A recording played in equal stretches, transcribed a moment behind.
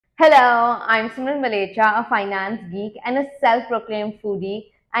Hello, I'm Simran Malecha, a finance geek and a self-proclaimed foodie,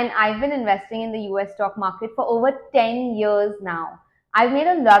 and I've been investing in the US stock market for over 10 years now. I've made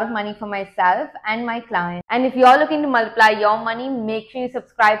a lot of money for myself and my clients. And if you're looking to multiply your money, make sure you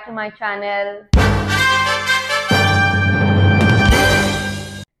subscribe to my channel.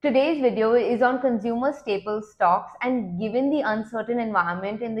 Today's video is on consumer staple stocks, and given the uncertain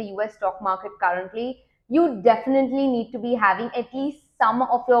environment in the US stock market currently, you definitely need to be having at least some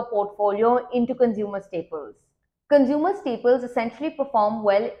of your portfolio into consumer staples. Consumer staples essentially perform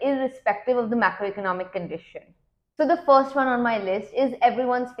well irrespective of the macroeconomic condition. So the first one on my list is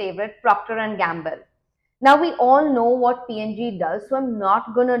everyone's favorite Procter & Gamble. Now we all know what P&G does, so I'm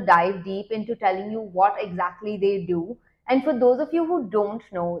not going to dive deep into telling you what exactly they do. And for those of you who don't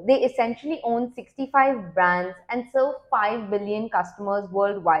know, they essentially own 65 brands and serve 5 billion customers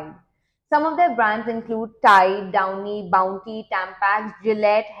worldwide. Some of their brands include Tide, Downy, Bounty, Tampax,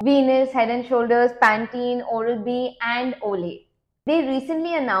 Gillette, Venus, Head & Shoulders, Pantene, Oral-B, and Olay. They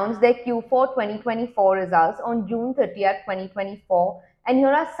recently announced their Q4 2024 results on June 30th, 2024, and here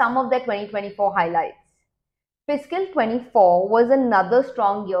are some of their 2024 highlights. Fiscal 24 was another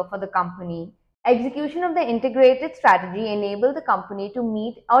strong year for the company. Execution of the integrated strategy enabled the company to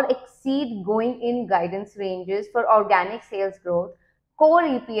meet or exceed going-in guidance ranges for organic sales growth, core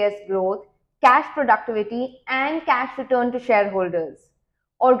EPS growth, cash productivity, and cash return to shareholders.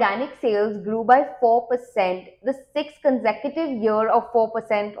 Organic sales grew by 4%, the sixth consecutive year of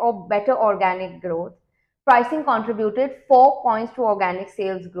 4% or better organic growth. Pricing contributed 4 points to organic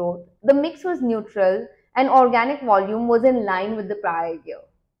sales growth. The mix was neutral, and organic volume was in line with the prior year.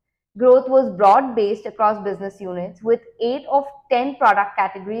 Growth was broad-based across business units, with 8 of 10 product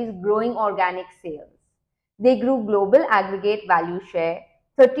categories growing organic sales. They grew global aggregate value share.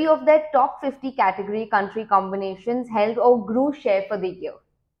 30 of their top 50 category country combinations held or grew share for the year.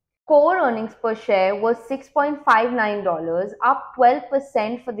 Core earnings per share was $6.59, up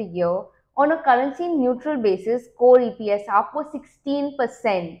 12% for the year. On a currency-neutral basis, core EPS up was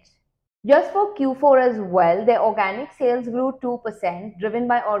 16%. Just for Q4 as well, their organic sales grew 2%, driven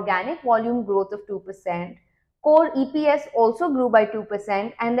by organic volume growth of 2%. Core EPS also grew by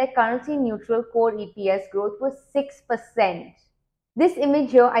 2%, and their currency-neutral core EPS growth was 6%. This image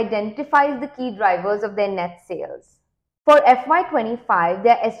here identifies the key drivers of their net sales. For FY25,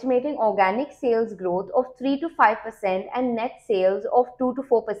 they are estimating organic sales growth of 3 to 5% and net sales of 2 to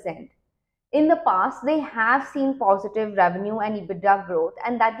 4%. In the past, they have seen positive revenue and EBITDA growth,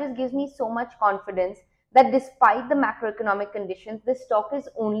 and that just gives me so much confidence that despite the macroeconomic conditions, the stock is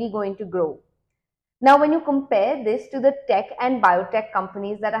only going to grow. Now, when you compare this to the tech and biotech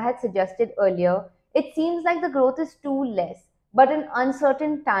companies that I had suggested earlier, it seems like the growth is too less. But in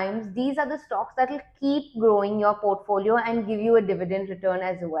uncertain times, these are the stocks that will keep growing your portfolio and give you a dividend return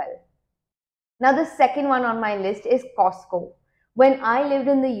as well. Now, the second one on my list is Costco. When I lived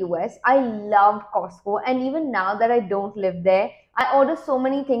in the US, I loved Costco, and even now that I don't live there, I order so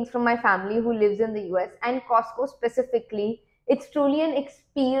many things from my family who lives in the US, and Costco specifically, it's truly an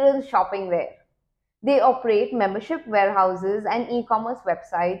experience shopping there. They operate membership warehouses and e-commerce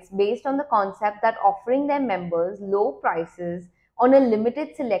websites based on the concept that offering their members low prices on a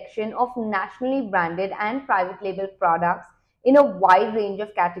limited selection of nationally branded and private label products in a wide range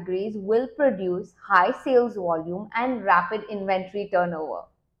of categories will produce high sales volume and rapid inventory turnover.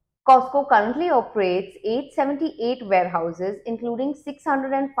 Costco currently operates 878 warehouses, including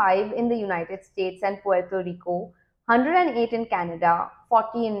 605 in the United States and Puerto Rico, 108 in Canada,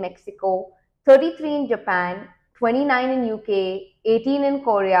 40 in Mexico, 33 in Japan, 29 in UK, 18 in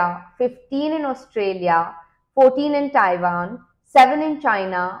Korea, 15 in Australia, 14 in Taiwan, 7 in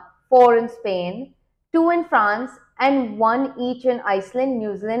China, 4 in Spain, 2 in France, and 1 each in Iceland,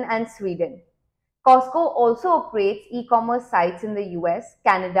 New Zealand, and Sweden. Costco also operates e-commerce sites in the US,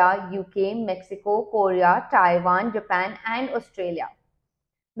 Canada, UK, Mexico, Korea, Taiwan, Japan, and Australia.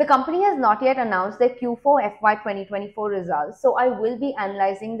 The company has not yet announced their Q4 FY 2024 results, so I will be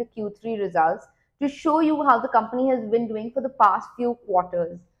analyzing the Q3 results to show you how the company has been doing for the past few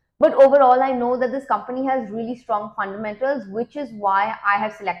quarters. But overall, I know that this company has really strong fundamentals, which is why I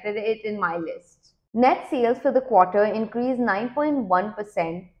have selected it in my list. Net sales for the quarter increased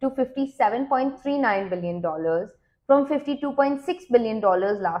 9.1% to $57.39 billion from $52.6 billion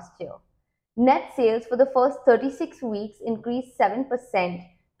last year. Net sales for the first 36 weeks increased 7%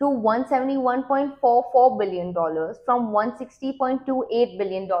 to $171.44 billion from $160.28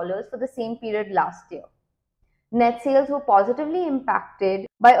 billion for the same period last year. Net sales were positively impacted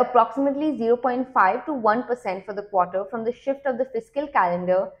by approximately 0.5 to 1% for the quarter from the shift of the fiscal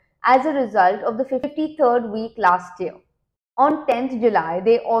calendar as a result of the 53rd week last year. On 10th July,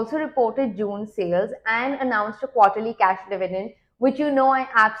 they also reported June sales and announced a quarterly cash dividend, which you know I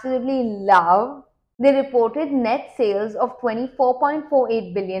absolutely love. They reported net sales of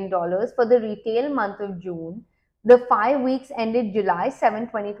 $24.48 billion for the retail month of June. The 5 weeks ended July 7,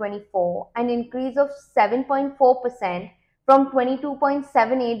 2024, an increase of 7.4% from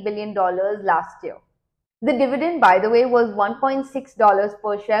 $22.78 billion last year. The dividend, by the way, was $1.6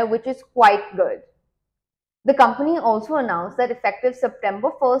 per share, which is quite good. The company also announced that effective September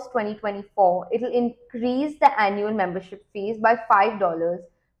 1st, 2024, it will increase the annual membership fees by $5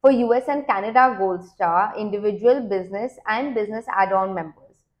 for US and Canada Gold Star, individual, business, and business add-on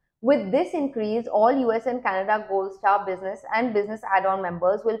members. With this increase, all US and Canada Gold Star business and business add-on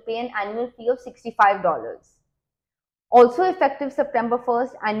members will pay an annual fee of $65. Also effective September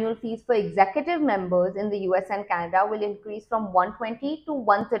 1st, annual fees for executive members in the US and Canada will increase from $120 to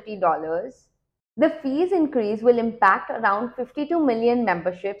 $130. The fees increase will impact around 52 million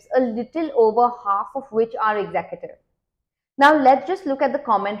memberships, a little over half of which are executive. Now let's just look at the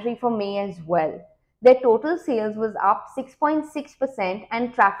commentary for May as well. Their total sales was up 6.6%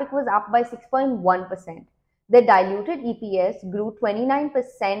 and traffic was up by 6.1%. Their diluted EPS grew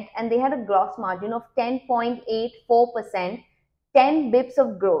 29% and they had a gross margin of 10.84%, 10 bips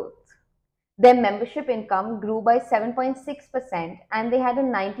of growth. Their membership income grew by 7.6% and they had a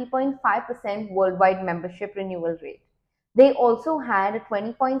 90.5% worldwide membership renewal rate. They also had a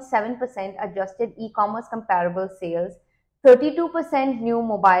 20.7% adjusted e-commerce comparable sales, 32% new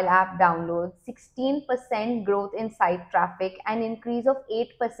mobile app downloads, 16% growth in site traffic, and increase of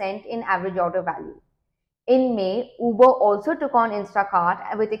 8% in average order value. In May, Uber also took on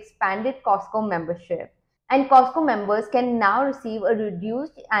Instacart with expanded Costco membership. And Costco members can now receive a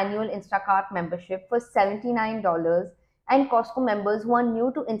reduced annual Instacart membership for $79, and Costco members who are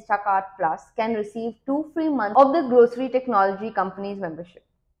new to Instacart Plus can receive 2 free months of the grocery technology company's membership.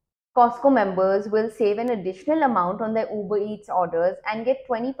 Costco members will save an additional amount on their Uber Eats orders and get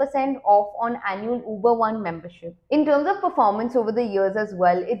 20% off on annual Uber One membership. In terms of performance over the years as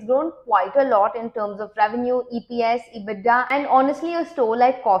well, it's grown quite a lot in terms of revenue, EPS, EBITDA, and honestly, a store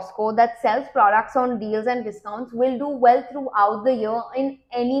like Costco that sells products on deals and discounts will do well throughout the year in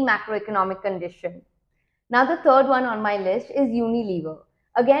any macroeconomic condition. Now, the third one on my list is Unilever.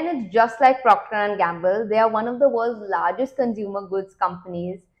 Again, it's just like Procter & Gamble. They are one of the world's largest consumer goods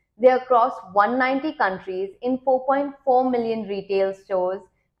companies. They're across 190 countries in 4.4 million retail stores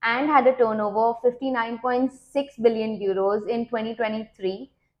and had a turnover of 59.6 billion euros in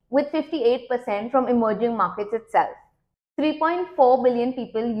 2023, with 58% from emerging markets itself. 3.4 billion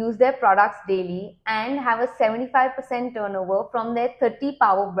people use their products daily and have a 75% turnover from their 30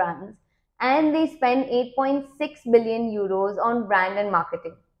 power brands, and they spend 8.6 billion euros on brand and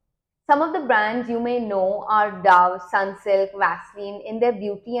marketing. Some of the brands you may know are Dove, Sunsilk, Vaseline in their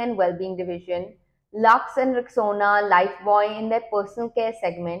beauty and well-being division, Lux and Rexona, Lifebuoy in their personal care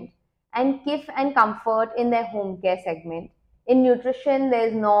segment, and Kif and Comfort in their home care segment. In nutrition,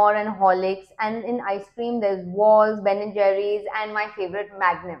 there's Knorr and Horlicks, and in ice cream, there's Walls, Ben & Jerry's, and my favorite,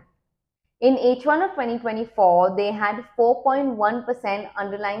 Magnum. In H1 of 2024, they had 4.1%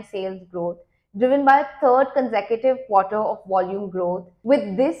 underlying sales growth, driven by a third consecutive quarter of volume growth,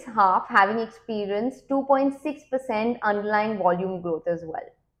 with this half having experienced 2.6% underlying volume growth as well.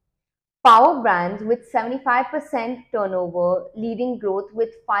 Power brands with 75% turnover leading growth with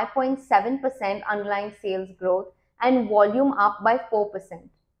 5.7% underlying sales growth and volume up by 4%.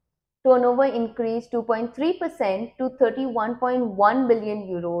 Turnover increased 2.3% to 31.1 billion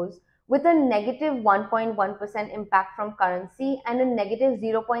euros, with a negative 1.1% impact from currency and a negative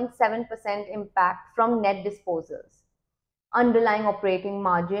 0.7% impact from net disposals. Underlying operating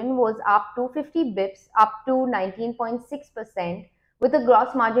margin was up 250 bips, up to 19.6%, with a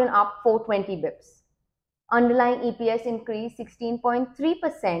gross margin up 420 bips. Underlying EPS increased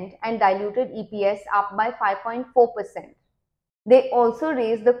 16.3% and diluted EPS up by 5.4%. They also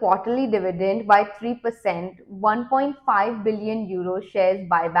raised the quarterly dividend by 3%. 1.5 billion euro shares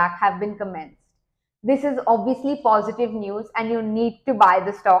buyback have been commenced. This is obviously positive news and you need to buy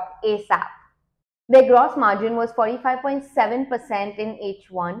the stock ASAP. Their gross margin was 45.7% in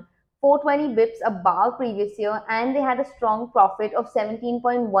H1, 420 bips above previous year, and they had a strong profit of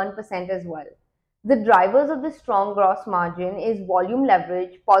 17.1% as well. The drivers of the strong gross margin is volume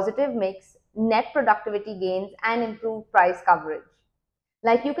leverage, positive mix, net productivity gains, and improved price coverage.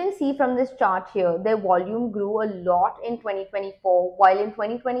 Like you can see from this chart here, their volume grew a lot in 2024, while in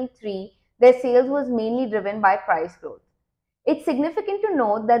 2023, their sales was mainly driven by price growth. It's significant to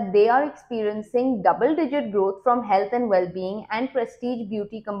note that they are experiencing double-digit growth from health and well-being and prestige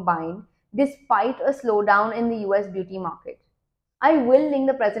beauty combined, despite a slowdown in the US beauty market. I will link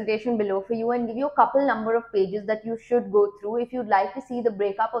the presentation below for you and give you a couple number of pages that you should go through if you'd like to see the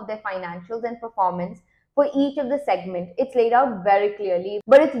breakup of their financials and performance for each of the segment. It's laid out very clearly,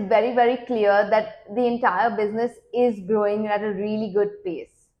 but it's very, very clear that the entire business is growing at a really good pace.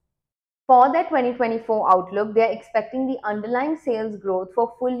 For their 2024 outlook, they are expecting the underlying sales growth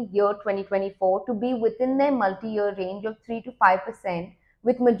for full year 2024 to be within their multi-year range of 3 to 5%,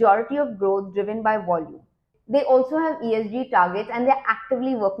 with majority of growth driven by volume. They also have ESG targets and they're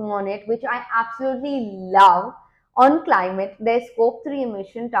actively working on it, which I absolutely love. On climate, their Scope 3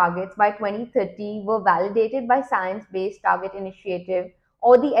 emission targets by 2030 were validated by Science Based Target Initiative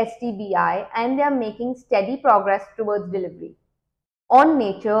or the STBI, and they are making steady progress towards delivery. On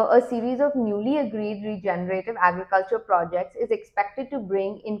nature, a series of newly agreed regenerative agriculture projects is expected to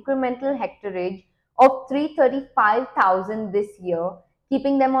bring incremental hectareage of 335,000 this year,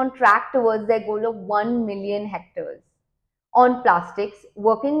 keeping them on track towards their goal of 1 million hectares. On plastics,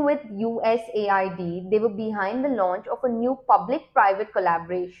 working with USAID, they were behind the launch of a new public-private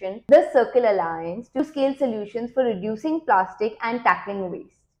collaboration, the Circle Alliance, to scale solutions for reducing plastic and tackling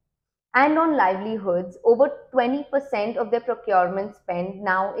waste. And on livelihoods, over 20% of their procurement spend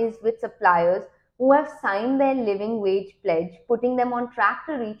now is with suppliers who have signed their living wage pledge, putting them on track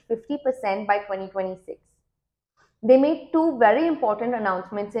to reach 50% by 2026. They made two very important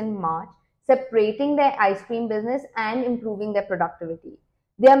announcements in March, separating their ice cream business and improving their productivity.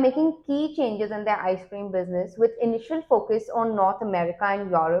 They are making key changes in their ice cream business with initial focus on North America and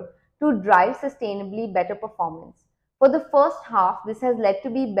Europe to drive sustainably better performance. For the first half, this has led to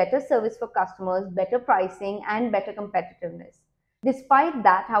be better service for customers, better pricing, and better competitiveness. Despite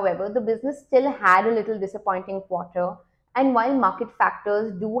that, however, the business still had a little disappointing quarter, and while market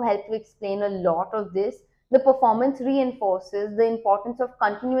factors do help to explain a lot of this, the performance reinforces the importance of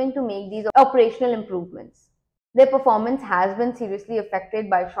continuing to make these operational improvements. Their performance has been seriously affected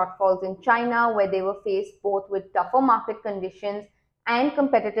by shortfalls in China, where they were faced both with tougher market conditions and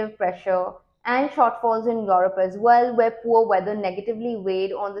competitive pressure, and shortfalls in Europe as well, where poor weather negatively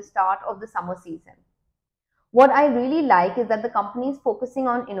weighed on the start of the summer season. What I really like is that the company is focusing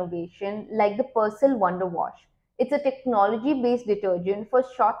on innovation like the Persil Wonder Wash. It's a technology-based detergent for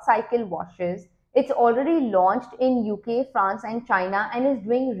short-cycle washes. It's already launched in UK, France, and China and is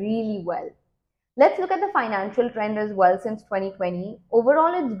doing really well. Let's look at the financial trend as well since 2020.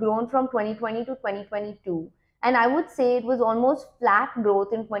 Overall, it's grown from 2020 to 2022, and I would say it was almost flat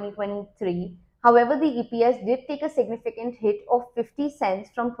growth in 2023. However, the EPS did take a significant hit of 50 cents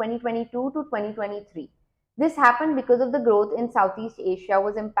from 2022 to 2023. This happened because of the growth in Southeast Asia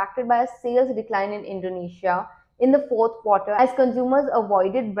was impacted by a sales decline in Indonesia in the fourth quarter as consumers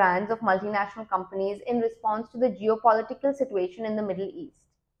avoided brands of multinational companies in response to the geopolitical situation in the Middle East.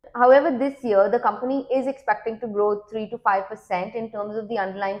 However, this year, the company is expecting to grow 3 to 5% in terms of the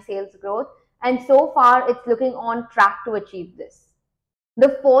underlying sales growth, and so far, it's looking on track to achieve this.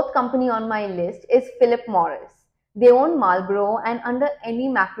 The fourth company on my list is Philip Morris. They own Marlboro, and under any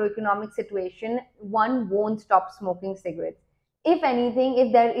macroeconomic situation, one won't stop smoking cigarettes. If anything,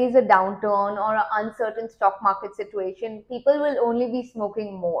 if there is a downturn or an uncertain stock market situation, people will only be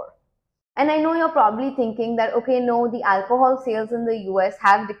smoking more. And I know you're probably thinking that, okay, no, the alcohol sales in the US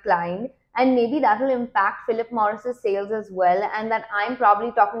have declined, and maybe that will impact Philip Morris's sales as well, and that I'm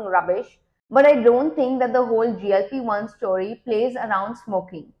probably talking rubbish. But I don't think that the whole GLP-1 story plays around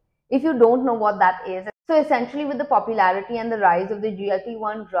smoking. If you don't know what that is, so essentially with the popularity and the rise of the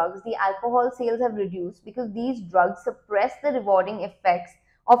GLP-1 drugs, the alcohol sales have reduced because these drugs suppress the rewarding effects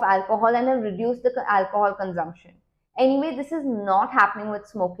of alcohol and have reduced the alcohol consumption. Anyway, this is not happening with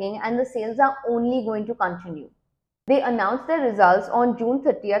smoking, and the sales are only going to continue. They announced their results on June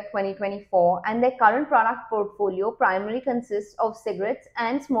 30th, 2024, and their current product portfolio primarily consists of cigarettes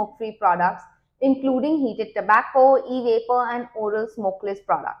and smoke-free products, including heated tobacco, e-vapor, and oral smokeless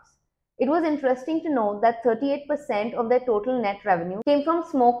products. It was interesting to note that 38% of their total net revenue came from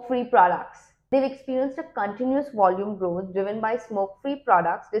smoke-free products. They've experienced a continuous volume growth driven by smoke-free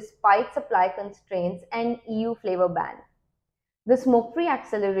products despite supply constraints and EU flavor ban. The smoke-free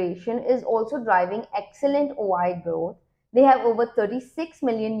acceleration is also driving excellent OI growth. They have over 36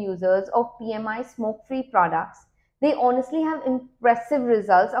 million users of PMI smoke-free products. They honestly have impressive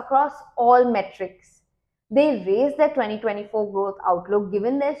results across all metrics. They raised their 2024 growth outlook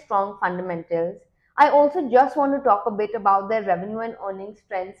given their strong fundamentals. I also just want to talk a bit about their revenue and earnings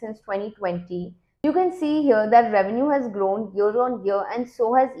trends since 2020. You can see here that revenue has grown year on year, and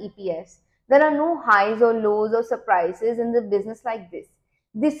so has EPS. There are no highs or lows or surprises in the business like this.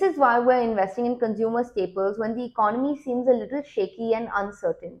 This is why we're investing in consumer staples when the economy seems a little shaky and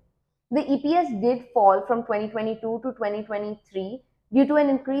uncertain. The EPS did fall from 2022 to 2023 due to an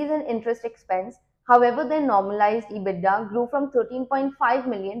increase in interest expense. However, their normalized EBITDA grew from $13.5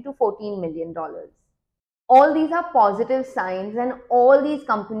 million to $14 million. All these are positive signs, and all these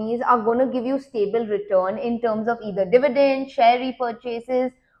companies are going to give you stable return in terms of either dividend, share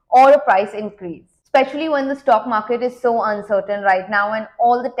repurchases, or a price increase, especially when the stock market is so uncertain right now and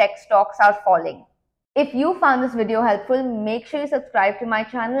all the tech stocks are falling. If you found this video helpful, make sure you subscribe to my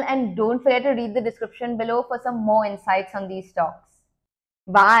channel and don't forget to read the description below for some more insights on these stocks.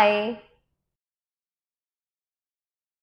 Bye.